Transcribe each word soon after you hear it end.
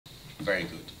Very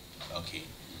good. Okay.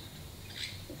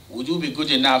 Would you be good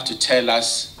enough to tell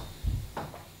us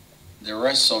the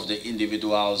rest of the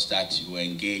individuals that you were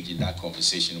engaged in that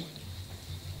conversation with?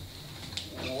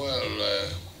 Well,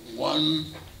 one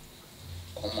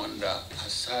Commander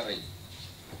Asari.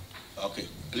 Okay,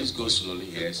 please go slowly,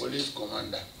 yes. Police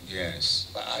commander.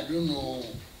 Yes. But I don't know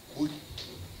which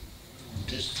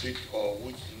district or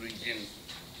which region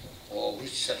or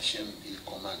which section he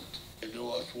commands. There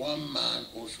was one man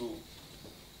also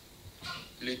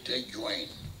later joined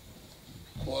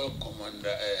called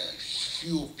Commander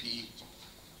COP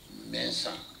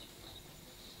Mensah.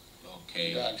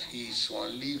 Okay. That he's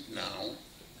on leave now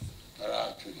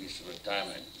prior to his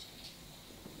retirement.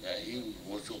 That he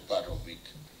was also part of it.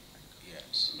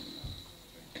 Yes.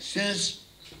 Since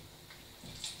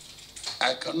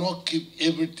I cannot keep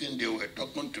everything they were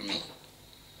talking to me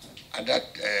at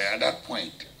that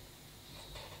point,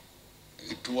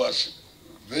 it was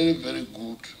very, very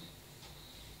good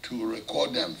to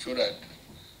record them so that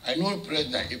I know the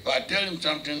president. If I tell him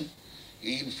something,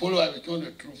 he'll follow up with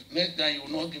the truth. Next time, he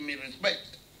will not give me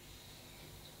respect.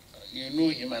 You know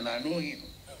him and I know him.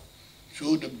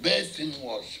 So the best thing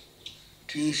was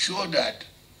to ensure that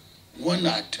when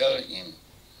I tell him,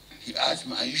 he asked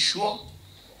me, "Are you sure?"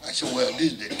 I said, "Well,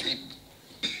 this is the tape.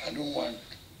 I don't want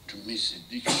to miss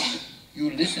it.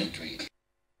 You listen to it."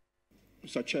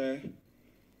 Mr. Chair,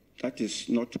 that is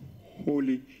not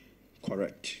wholly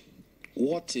correct.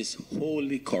 What is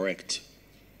wholly correct?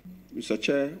 Mr.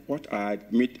 Chair, what I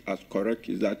admit as correct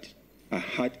is that I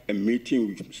had a meeting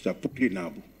with Mr.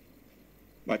 Puklinabu,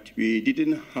 but we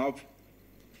didn't have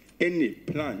any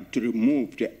plan to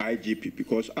remove the IGP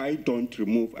because I don't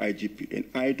remove IGP and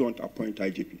I don't appoint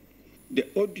IGP. The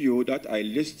audio that I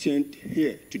listened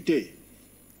here today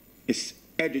is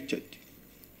edited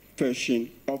version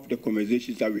of the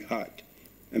conversations that we had.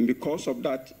 And because of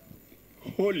that,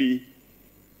 wholly,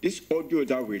 this audio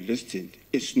that we listened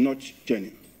is not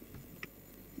genuine.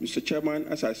 Mr. Chairman,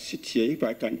 as I sit here, if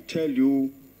I can tell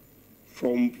you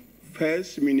from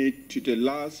first minute to the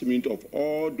last minute of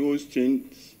all those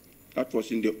things that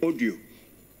was in the audio,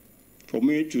 for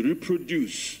me to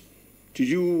reproduce to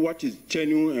you what is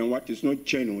genuine and what is not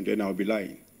genuine, then I'll be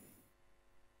lying.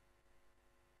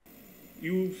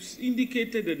 You've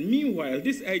indicated that meanwhile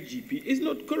this IGP is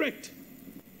not correct.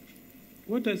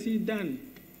 What has he done?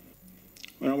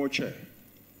 Honorable Chair,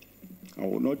 I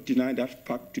will not deny that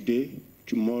fact today,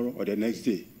 tomorrow, or the next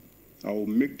day. I will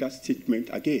make that statement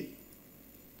again.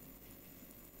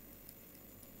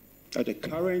 That the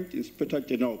current Inspector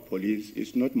General of Police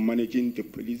is not managing the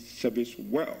police service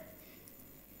well.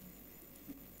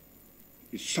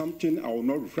 It's something I will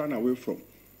not run away from.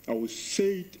 I will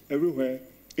say it everywhere,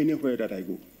 anywhere that I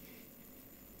go.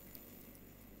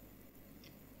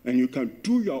 And you can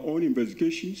do your own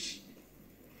investigations,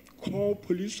 call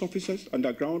police officers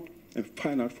underground, and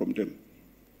find out from them.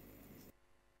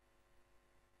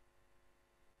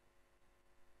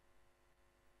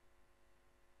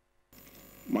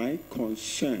 My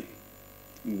concern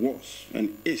was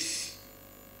and is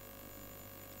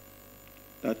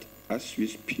that as we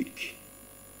speak,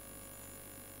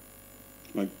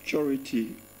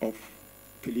 majority of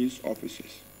police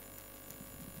officers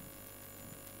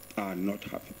are not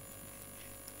happy.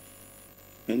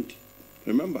 And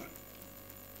remember,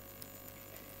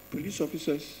 police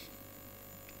officers,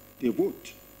 they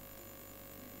vote.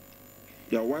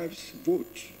 Their wives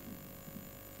vote.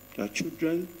 Their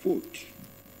children vote.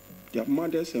 Their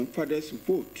mothers and fathers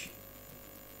vote.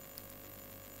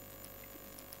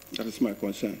 That is my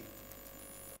concern.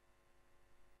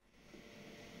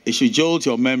 It should jolt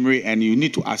your memory and you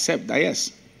need to accept that,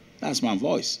 yes, that's my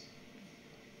voice.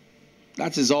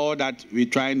 That is all that we're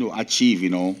trying to achieve, you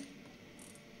know.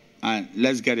 And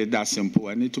let's get it that simple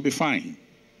and it will be fine.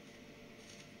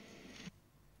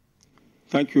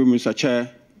 Thank you, Mr.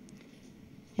 Chair.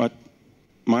 But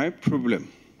my problem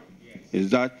is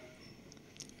that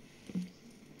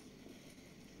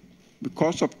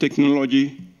because of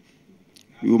technology,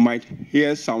 you might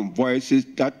hear some voices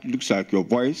that looks like your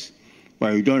voice,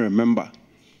 but you don't remember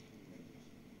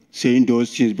saying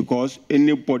those things because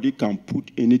anybody can put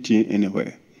anything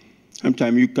anywhere.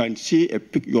 Sometimes you can see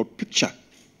your picture,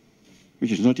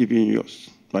 which is not even yours,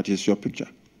 but it's your picture.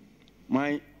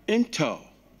 My intel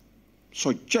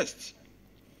suggests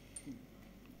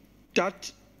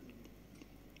that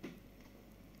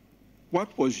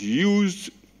what was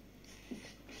used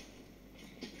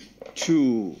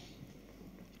to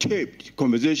tape the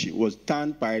conversation was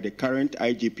done by the current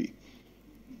IGP.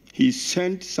 He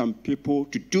sent some people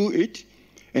to do it,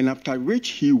 and after which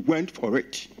he went for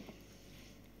it.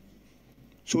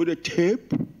 So the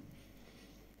tape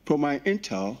from my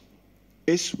intel,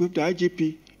 is with the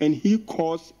IGP, and he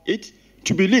caused it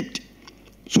to be leaked.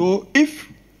 So if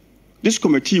this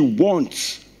committee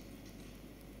wants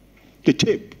the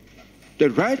tape, the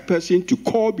right person to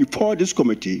call before this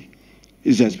committee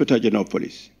is the Inspector General of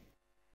Police.